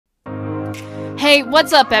Hey,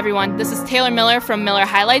 what's up, everyone? This is Taylor Miller from Miller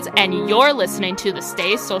Highlights, and you're listening to the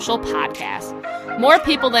Stay Social podcast. More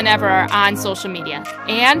people than ever are on social media,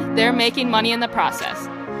 and they're making money in the process.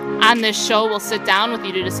 On this show, we'll sit down with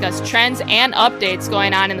you to discuss trends and updates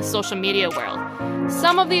going on in the social media world.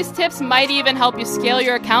 Some of these tips might even help you scale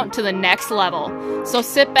your account to the next level. So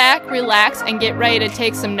sit back, relax, and get ready to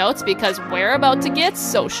take some notes because we're about to get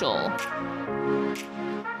social.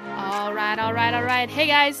 All right. Hey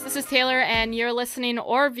guys, this is Taylor, and you're listening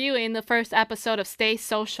or viewing the first episode of Stay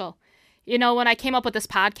Social. You know, when I came up with this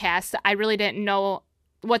podcast, I really didn't know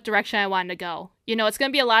what direction I wanted to go. You know, it's going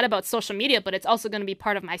to be a lot about social media, but it's also going to be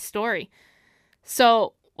part of my story.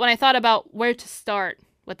 So when I thought about where to start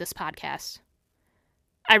with this podcast,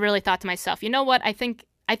 I really thought to myself, you know what? I think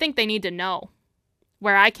they need to know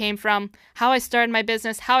where I came from, how I started my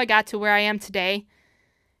business, how I got to where I am today.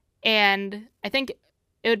 And I think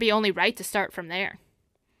it would be only right to start from there.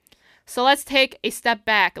 So let's take a step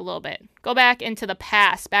back a little bit. Go back into the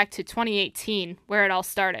past, back to 2018, where it all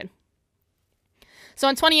started. So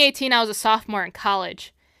in 2018, I was a sophomore in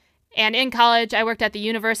college. And in college, I worked at the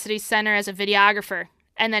University Center as a videographer,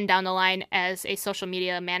 and then down the line as a social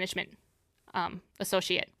media management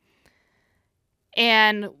associate.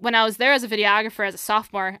 And when I was there as a videographer as a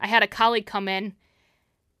sophomore, I had a colleague come in,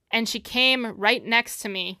 and she came right next to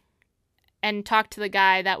me and talked to the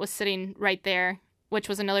guy that was sitting right there, which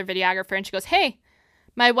was another videographer. And she goes, "Hey,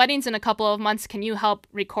 my wedding's in a couple of months. Can you help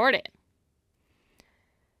record it?"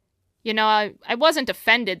 You know, I wasn't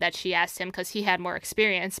offended that she asked him because he had more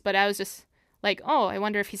experience, but I was just like, oh, I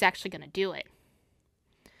wonder if he's actually going to do it.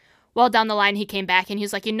 Well, down the line, he came back and he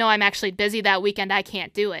was like, I'm actually busy that weekend. I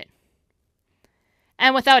can't do it.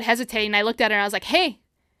 And without hesitating, I looked at her and I was like, hey,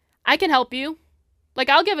 I can help you.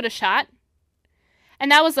 I'll give it a shot. And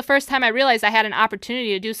that was the first time I realized I had an opportunity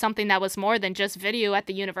to do something that was more than just video at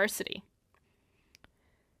the university.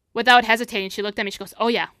 Without hesitating, she looked at me. She goes, "Oh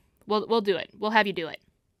yeah, we'll do it. We'll have you do it."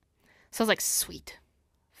 So I was like, sweet.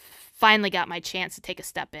 Finally got my chance to take a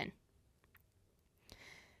step in.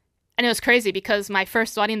 And it was crazy because my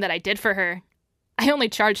first wedding that I did for her, I only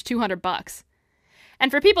charged $200. And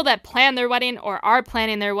for people that plan their wedding or are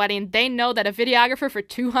planning their wedding, they know that a videographer for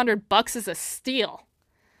 $200 is a steal.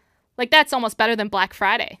 That's almost better than Black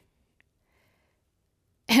Friday.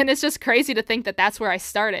 And it's just crazy to think that that's where I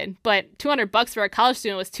started. But $200 for a college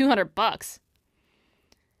student was $200.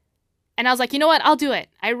 And I was like, you know what? I'll do it.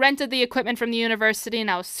 I rented the equipment from the university and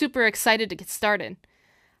I was super excited to get started.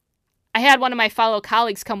 I had one of my fellow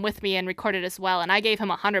colleagues come with me and record it as well, and I gave him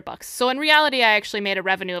 $100. So in reality, I actually made a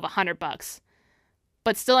revenue of $100.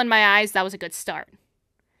 But still in my eyes, that was a good start.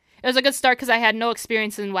 It was a good start because I had no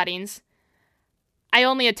experience in weddings. I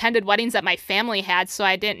only attended weddings that my family had, so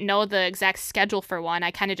I didn't know the exact schedule for one.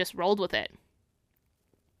 I kind of just rolled with it.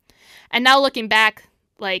 And now looking back,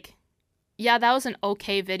 yeah, that was an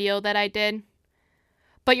okay video that I did.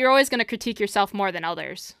 But you're always going to critique yourself more than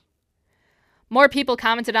others. More people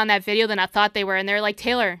commented on that video than I thought they were, and they're like,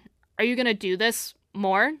 "Taylor, are you going to do this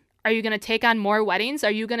more? Are you going to take on more weddings?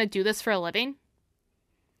 Are you going to do this for a living?"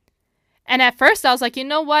 And at first I was like, you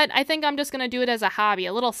know what? I think I'm just going to do it as a hobby,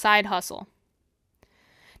 a little side hustle.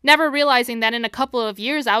 Never realizing that in a couple of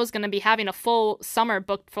years, I was going to be having a full summer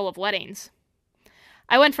booked full of weddings.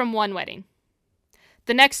 I went from one wedding.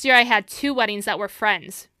 The next year, I had 2 weddings that were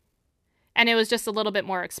friends. And it was just a little bit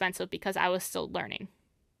more expensive because I was still learning.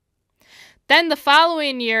 Then the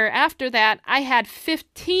following year after that, I had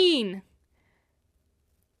 15.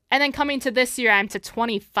 And then coming to this year, I'm to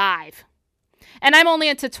 25. And I'm only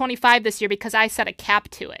into 25 this year because I set a cap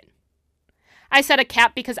to it. I set a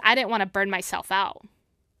cap because I didn't want to burn myself out.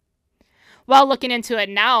 While looking into it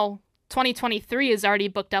now, 2023 is already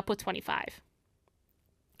booked up with 25.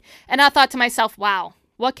 And I thought to myself, wow,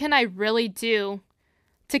 what can I really do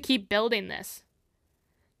to keep building this?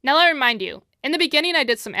 Now let me remind you, in the beginning I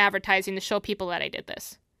did some advertising to show people that I did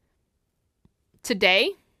this.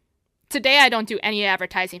 Today I don't do any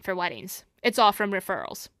advertising for weddings. It's all from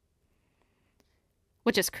referrals.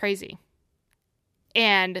 Which is crazy.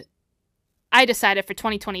 And I decided for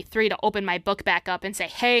 2023 to open my book back up and say,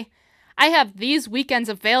 hey, I have these weekends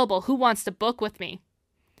available. Who wants to book with me?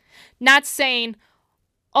 Not saying,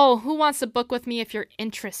 oh, who wants to book with me if you're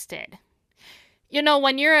interested? You know,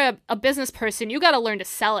 when you're a business person, you got to learn to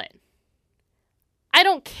sell it. I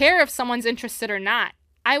don't care if someone's interested or not.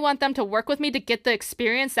 I want them to work with me to get the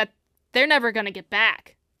experience that they're never going to get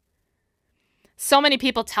back. So many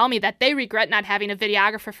people tell me that they regret not having a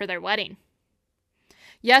videographer for their wedding.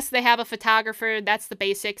 Yes, they have a photographer, that's the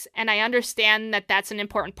basics, and I understand that that's an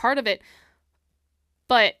important part of it,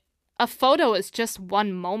 but a photo is just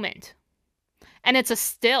one moment, and it's a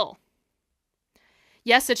still.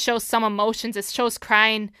 Yes, it shows some emotions, it shows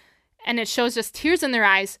crying, and it shows just tears in their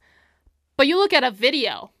eyes. But you look at a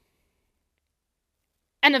video,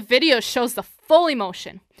 and a video shows the full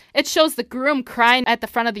emotion. It shows the groom crying at the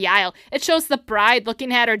front of the aisle. It shows the bride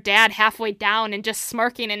looking at her dad halfway down and just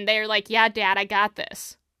smirking, and they're like, yeah, Dad, I got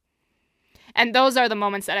this. And those are the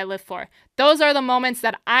moments that I live for. Those are the moments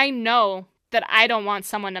that I know that I don't want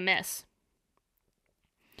someone to miss.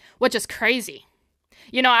 Which is crazy.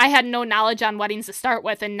 You know, I had no knowledge on weddings to start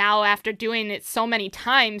with, and now after doing it so many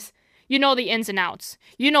times, you know the ins and outs.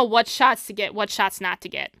 You know what shots to get, what shots not to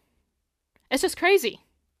get. It's just crazy.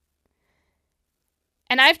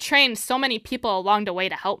 And I've trained so many people along the way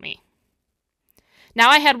to help me. Now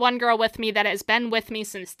I had one girl with me that has been with me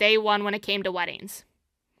since day one when it came to weddings.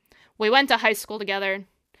 We went to high school together.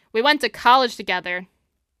 We went to college together.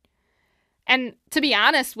 And to be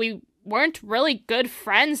honest, we weren't really good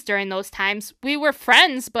friends during those times. We were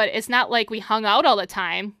friends, but it's not like we hung out all the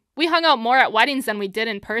time. We hung out more at weddings than we did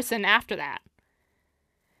in person after that.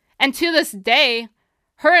 And to this day,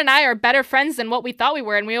 her and I are better friends than what we thought we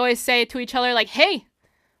were. And we always say to each other, like, hey,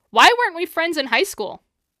 why weren't we friends in high school?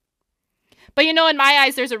 But you know, in my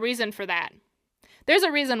eyes, there's a reason for that. There's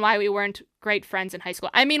a reason why we weren't great friends in high school.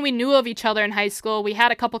 I mean, we knew of each other in high school. We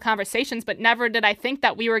had a couple conversations, but never did I think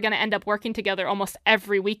that we were going to end up working together almost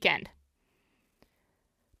every weekend.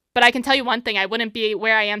 But I can tell you one thing, I wouldn't be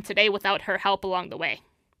where I am today without her help along the way.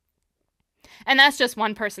 And that's just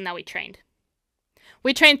one person that we trained.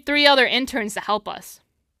 We trained 3 other interns to help us.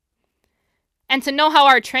 And to know how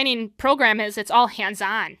our training program is, it's all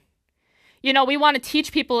hands-on. You know, we want to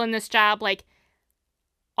teach people in this job, like,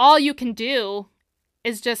 all you can do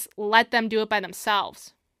is just let them do it by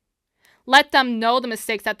themselves. Let them know the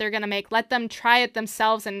mistakes that they're going to make. Let them try it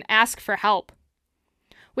themselves and ask for help.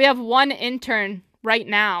 We have one intern right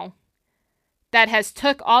now that has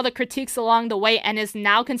took all the critiques along the way and is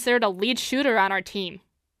now considered a lead shooter on our team.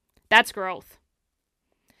 That's growth.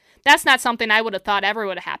 That's not something I would have thought ever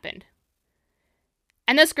would have happened.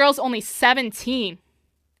 And this girl's only 17.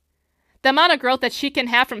 The amount of growth that she can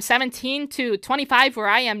have from 17 to 25 where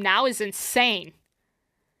I am now is insane.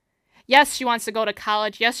 Yes, she wants to go to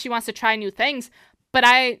college. Yes, she wants to try new things. But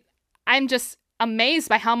I'm just amazed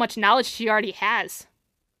by how much knowledge she already has.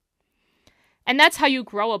 And that's how you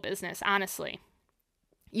grow a business, honestly.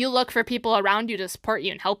 You look for people around you to support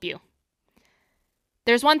you and help you.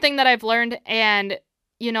 There's one thing that I've learned, and,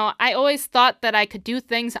 you know, I always thought that I could do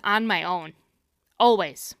things on my own.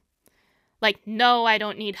 Always. Like, no, I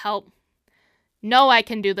don't need help. No, I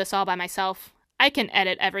can do this all by myself. I can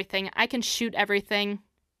edit everything. I can shoot everything.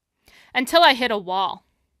 Until I hit a wall.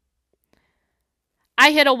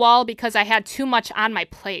 I hit a wall because I had too much on my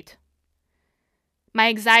plate. My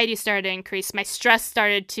anxiety started to increase. My stress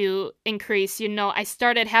started to increase. You know, I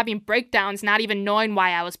started having breakdowns, not even knowing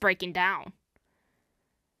why I was breaking down.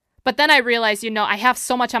 But then I realized, you know, I have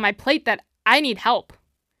so much on my plate that I need help.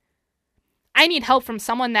 I need help from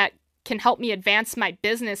someone that can help me advance my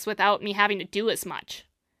business without me having to do as much.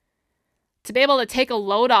 To be able to take a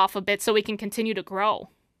load off a bit so we can continue to grow.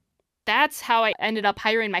 That's how I ended up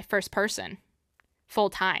hiring my first person, full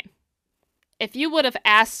time. If you would have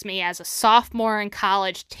asked me as a sophomore in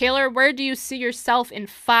college, Taylor, where do you see yourself in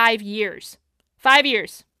 5 years? 5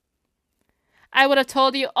 years. I would have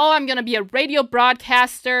told you, oh, I'm going to be a radio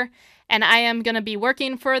broadcaster and I am going to be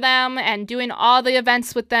working for them and doing all the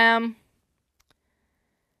events with them.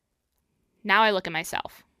 Now I look at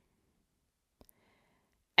myself.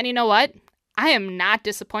 And you know what? I am not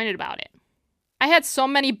disappointed about it. I had so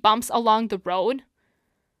many bumps along the road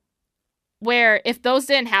where if those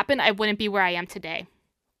didn't happen, I wouldn't be where I am today.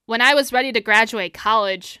 When I was ready to graduate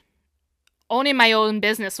college, owning my own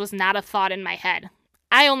business was not a thought in my head.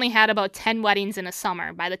 I only had about 10 weddings in a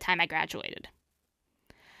summer by the time I graduated.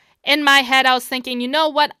 In my head, I was thinking, you know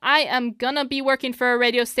what? I am going to be working for a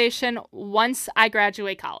radio station once I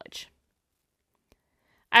graduate college.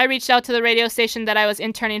 I reached out to the radio station that I was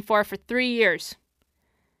interning for 3 years.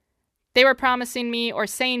 They were promising me or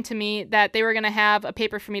saying to me that they were going to have a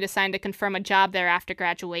paper for me to sign to confirm a job there after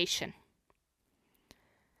graduation.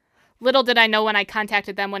 Little did I know when I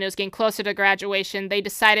contacted them when it was getting closer to graduation, they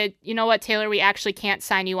decided, you know what, Taylor, we actually can't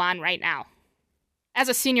sign you on right now. As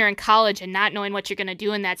a senior in college and not knowing what you're going to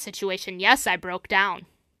do in that situation, yes, I broke down.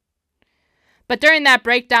 But during that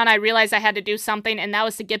breakdown, I realized I had to do something, and that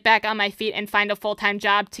was to get back on my feet and find a full-time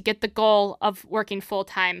job to get the goal of working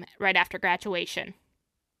full-time right after graduation.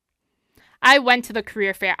 I went to the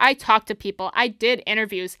career fair. I talked to people. I did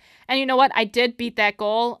interviews. And you know what? I did beat that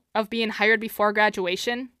goal of being hired before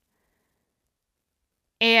graduation.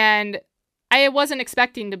 And I wasn't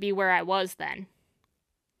expecting to be where I was then.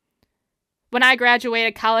 When I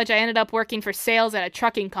graduated college, I ended up working for sales at a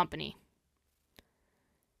trucking company.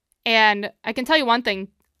 And I can tell you one thing,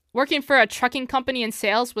 working for a trucking company in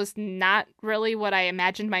sales was not really what I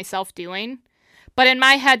imagined myself doing. But in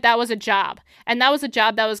my head, that was a job. And that was a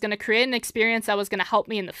job that was going to create an experience that was going to help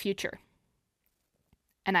me in the future.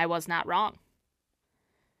 And I was not wrong.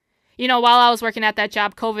 While I was working at that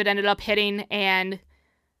job, COVID ended up hitting and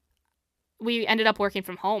we ended up working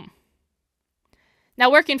from home. Now,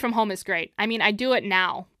 working from home is great. I do it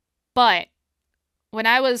now. But when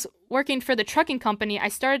I was working for the trucking company, I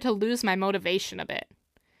started to lose my motivation a bit.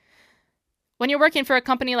 When you're working for a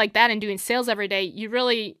company like that and doing sales every day, you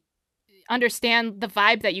really understand the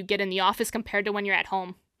vibe that you get in the office compared to when you're at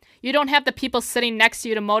home. You don't have the people sitting next to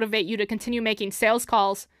you to motivate you to continue making sales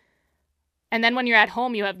calls. And then when you're at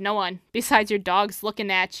home, you have no one besides your dogs looking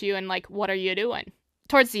at you and like, what are you doing?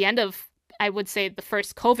 Towards the end of, I would say, the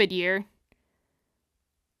first COVID year,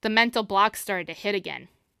 the mental block started to hit again.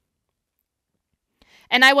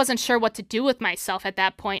 And I wasn't sure what to do with myself at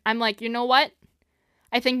that point. I'm like, you know what?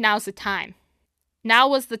 I think now's the time. Now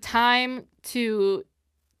was the time to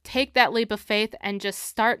take that leap of faith and just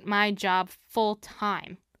start my job full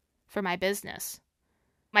time for my business.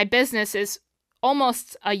 My business is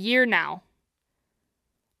almost a year now.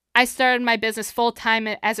 I started my business full time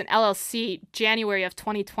as an LLC January of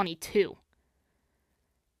 2022.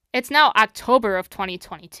 It's now October of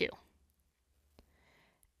 2022.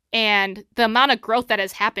 And the amount of growth that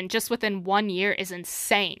has happened just within 1 year is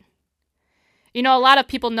insane. A lot of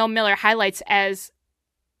people know Miller Highlights as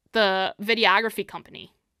the videography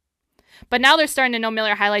company. But now they're starting to know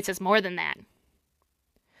Miller Highlights as more than that.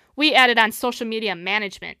 We added on social media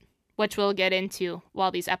management, which we'll get into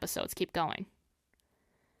while these episodes keep going.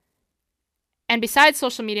 And besides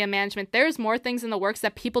social media management, there's more things in the works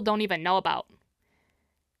that people don't even know about.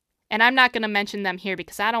 And I'm not going to mention them here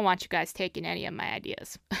because I don't want you guys taking any of my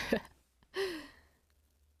ideas.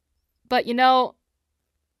 But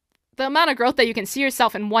the amount of growth that you can see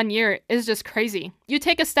yourself in 1 year is just crazy. You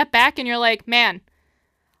take a step back and you're like, man,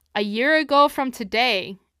 a year ago from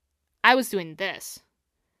today, I was doing this.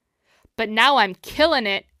 But now I'm killing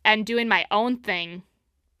it and doing my own thing.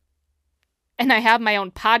 And I have my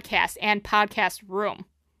own podcast and podcast room.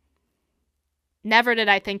 Never did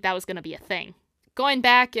I think that was going to be a thing. Going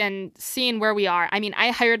back and seeing where we are,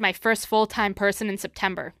 I hired my first full-time person in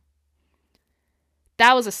September.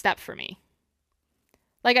 That was a step for me.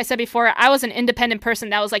 Like I said before, I was an independent person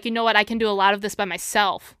that was like, you know what, I can do a lot of this by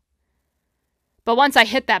myself. But once I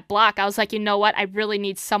hit that block, I was like, you know what, I really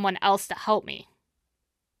need someone else to help me.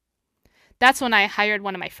 That's when I hired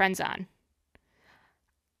one of my friends on.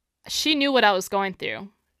 She knew what I was going through.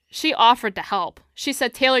 She offered to help. She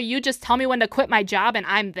said, Taylor, you just tell me when to quit my job and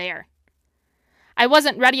I'm there. I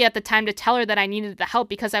wasn't ready at the time to tell her that I needed the help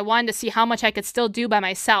because I wanted to see how much I could still do by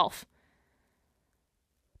myself.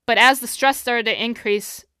 But as the stress started to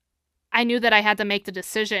increase, I knew that I had to make the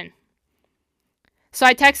decision. So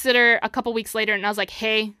I texted her a couple weeks later and I was like,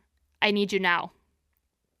 hey, I need you now.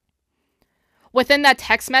 Within that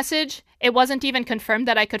text message, it wasn't even confirmed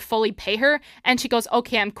that I could fully pay her, and she goes,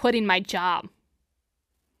 okay, I'm quitting my job.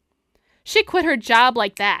 She quit her job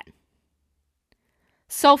like that.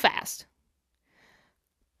 So fast.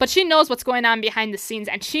 But she knows what's going on behind the scenes,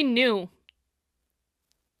 and she knew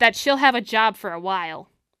that she'll have a job for a while.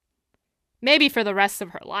 Maybe for the rest of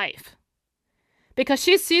her life. Because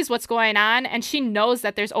she sees what's going on, and she knows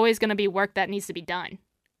that there's always going to be work that needs to be done.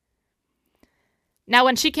 Now,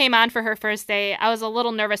 when she came on for her first day, I was a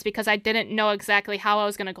little nervous because I didn't know exactly how I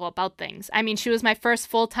was going to go about things. She was my first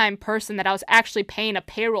full-time person that I was actually paying a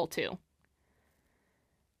payroll to.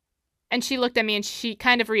 And she looked at me and she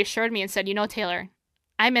kind of reassured me and said, Taylor,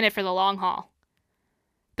 I'm in it for the long haul.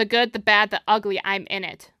 The good, the bad, the ugly, I'm in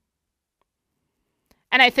it.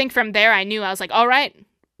 And I think from there I knew, I was like, all right,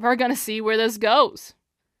 we're going to see where this goes.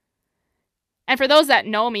 And for those that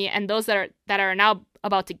know me and those that are now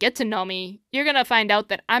about to get to know me, you're going to find out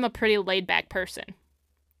that I'm a pretty laid-back person.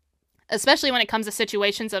 Especially when it comes to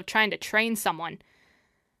situations of trying to train someone.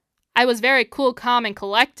 I was very cool, calm, and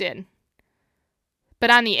collected. But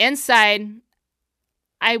on the inside,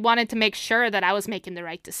 I wanted to make sure that I was making the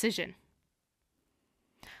right decision.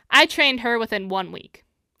 I trained her within 1 week.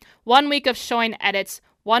 1 week of showing edits.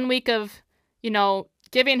 1 week of,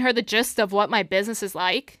 giving her the gist of what my business is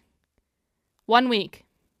like. 1 week.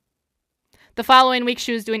 The following week,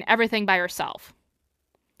 she was doing everything by herself.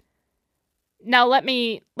 Now, let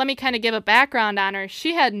me kind of give a background on her.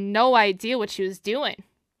 She had no idea what she was doing.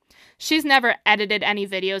 She's never edited any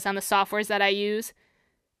videos on the softwares that I use.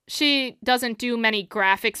 She doesn't do many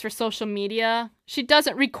graphics for social media. She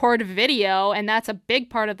doesn't record video, and that's a big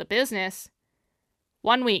part of the business.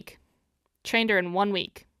 1 week. Trained her in 1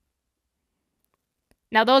 week.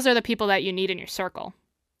 Now, those are the people that you need in your circle.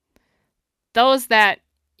 Those that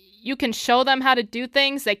you can show them how to do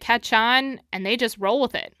things, they catch on, and they just roll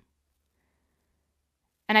with it.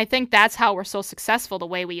 And I think that's how we're so successful the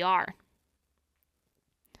way we are.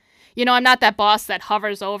 You know, I'm not that boss that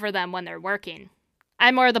hovers over them when they're working.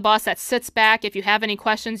 I'm more the boss that sits back. If you have any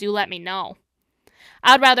questions, you let me know.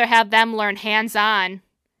 I'd rather have them learn hands-on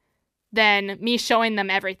than me showing them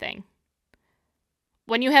everything.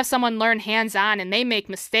 When you have someone learn hands-on and they make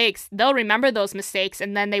mistakes, they'll remember those mistakes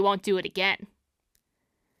and then they won't do it again.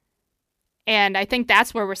 And I think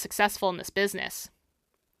that's where we're successful in this business.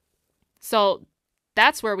 So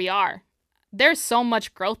that's where we are. There's so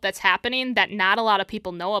much growth that's happening that not a lot of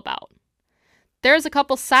people know about. There's a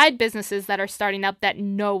couple side businesses that are starting up that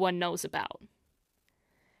no one knows about.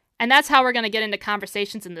 And that's how we're going to get into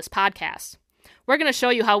conversations in this podcast. We're going to show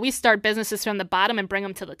you how we start businesses from the bottom and bring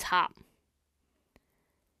them to the top.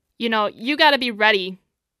 You know, you got to be ready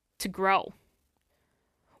to grow.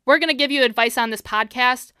 We're going to give you advice on this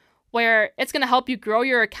podcast where it's going to help you grow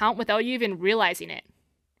your account without you even realizing it.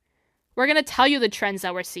 We're going to tell you the trends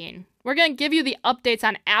that we're seeing. We're going to give you the updates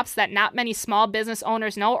on apps that not many small business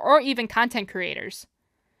owners know, or even content creators.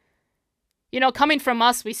 You know, coming from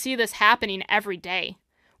us, we see this happening every day.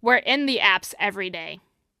 We're in the apps every day.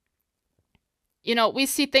 You know, we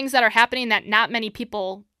see things that are happening that not many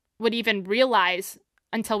people would even realize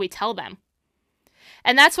until we tell them.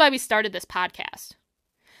 And that's why we started this podcast.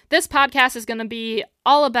 This podcast is going to be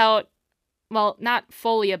all about, well, not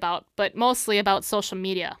fully about, but mostly about social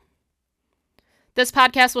media. This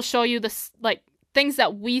podcast will show you things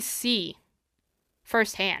that we see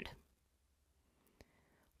firsthand.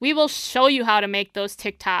 We will show you how to make those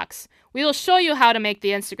TikToks. We will show you how to make the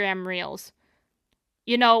Instagram Reels.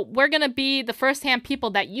 You know, we're going to be the firsthand people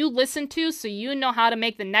that you listen to so you know how to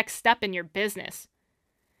make the next step in your business.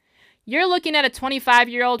 You're looking at a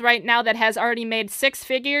 25-year-old right now that has already made 6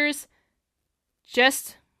 figures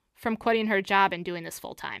just from quitting her job and doing this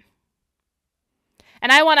full time.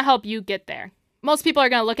 And I want to help you get there. Most people are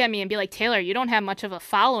going to look at me and be like, Taylor, you don't have much of a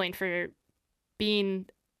following for being,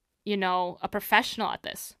 you know, a professional at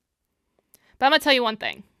this. But I'm going to tell you one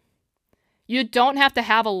thing. You don't have to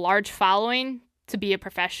have a large following to be a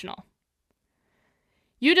professional.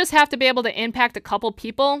 You just have to be able to impact a couple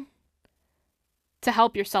people to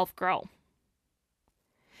help yourself grow.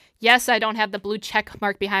 Yes, I don't have the blue check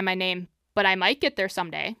mark behind my name, but I might get there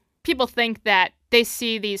someday. People think that they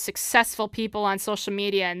see these successful people on social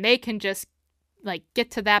media and they can just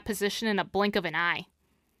get to that position in a blink of an eye.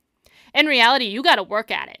 In reality, you got to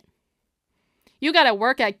work at it. You got to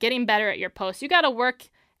work at getting better at your posts. You got to work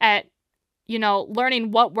at, you know,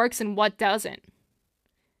 learning what works and what doesn't.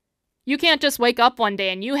 You can't just wake up one day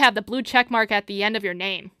and you have the blue check mark at the end of your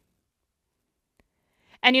name.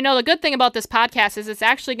 And you know, the good thing about this podcast is it's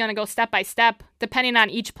actually going to go step by step, depending on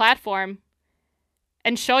each platform,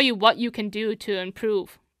 and show you what you can do to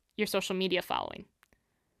improve your social media following.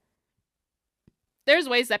 There's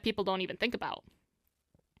ways that people don't even think about.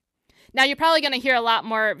 Now, you're probably going to hear a lot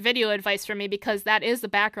more video advice from me because that is the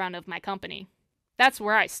background of my company. That's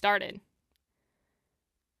where I started.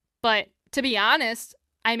 But to be honest,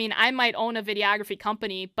 I mean, I might own a videography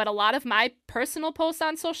company, but a lot of my personal posts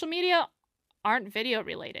on social media aren't video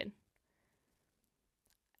related.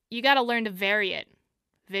 You got to learn to vary it.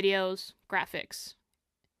 Videos, graphics,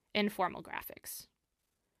 informal graphics.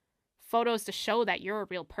 Photos to show that you're a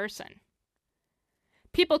real person.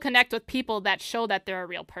 People connect with people that show that they're a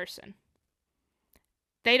real person.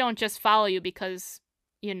 They don't just follow you because,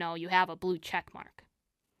 you know, you have a blue check mark.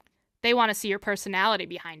 They want to see your personality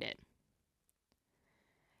behind it.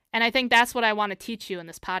 And I think that's what I want to teach you in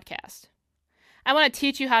this podcast. I want to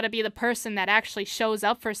teach you how to be the person that actually shows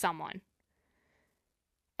up for someone.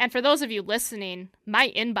 And for those of you listening,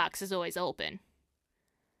 my inbox is always open.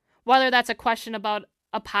 Whether that's a question about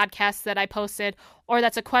a podcast that I posted, or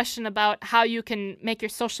that's a question about how you can make your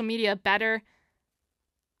social media better,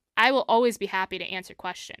 I will always be happy to answer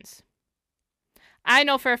questions. I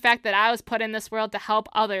know for a fact that I was put in this world to help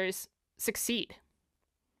others succeed.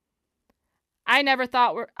 I never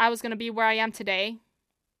thought I was going to be where I am today,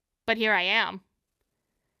 but here I am.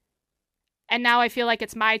 And now I feel like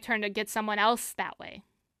it's my turn to get someone else that way.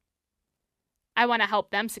 I want to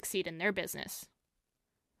help them succeed in their business.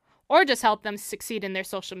 Or just help them succeed in their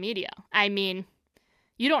social media. I mean,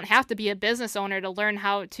 you don't have to be a business owner to learn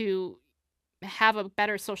how to have a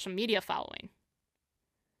better social media following.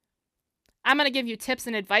 I'm going to give you tips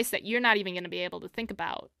and advice that you're not even going to be able to think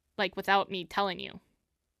about, without me telling you.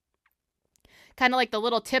 Kind of like the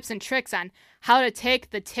little tips and tricks on how to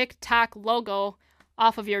take the TikTok logo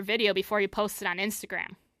off of your video before you post it on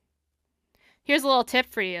Instagram. Here's a little tip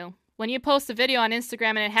for you. When you post a video on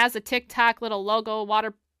Instagram and it has a TikTok little logo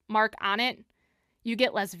watermark on it, you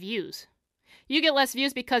get less views. You get less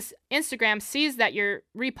views because Instagram sees that you're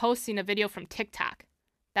reposting a video from TikTok.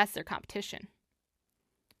 That's their competition.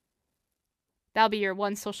 That'll be your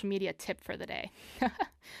one social media tip for the day.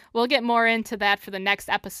 We'll get more into that for the next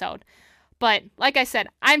episode. But like I said,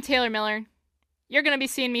 I'm Taylor Miller. You're going to be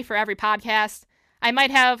seeing me for every podcast. I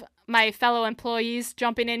might have my fellow employees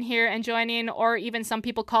jumping in here and joining, or even some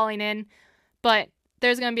people calling in. But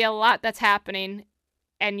there's going to be a lot that's happening,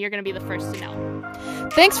 and you're going to be the first to know.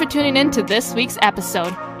 Thanks for tuning in to this week's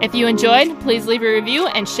episode. If you enjoyed, please leave a review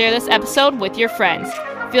and share this episode with your friends.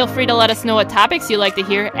 Feel free to let us know what topics you'd like to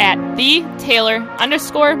hear at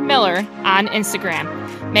 @Taylor_Miller on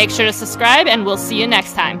Instagram. Make sure to subscribe, and we'll see you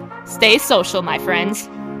next time. Stay social, my friends.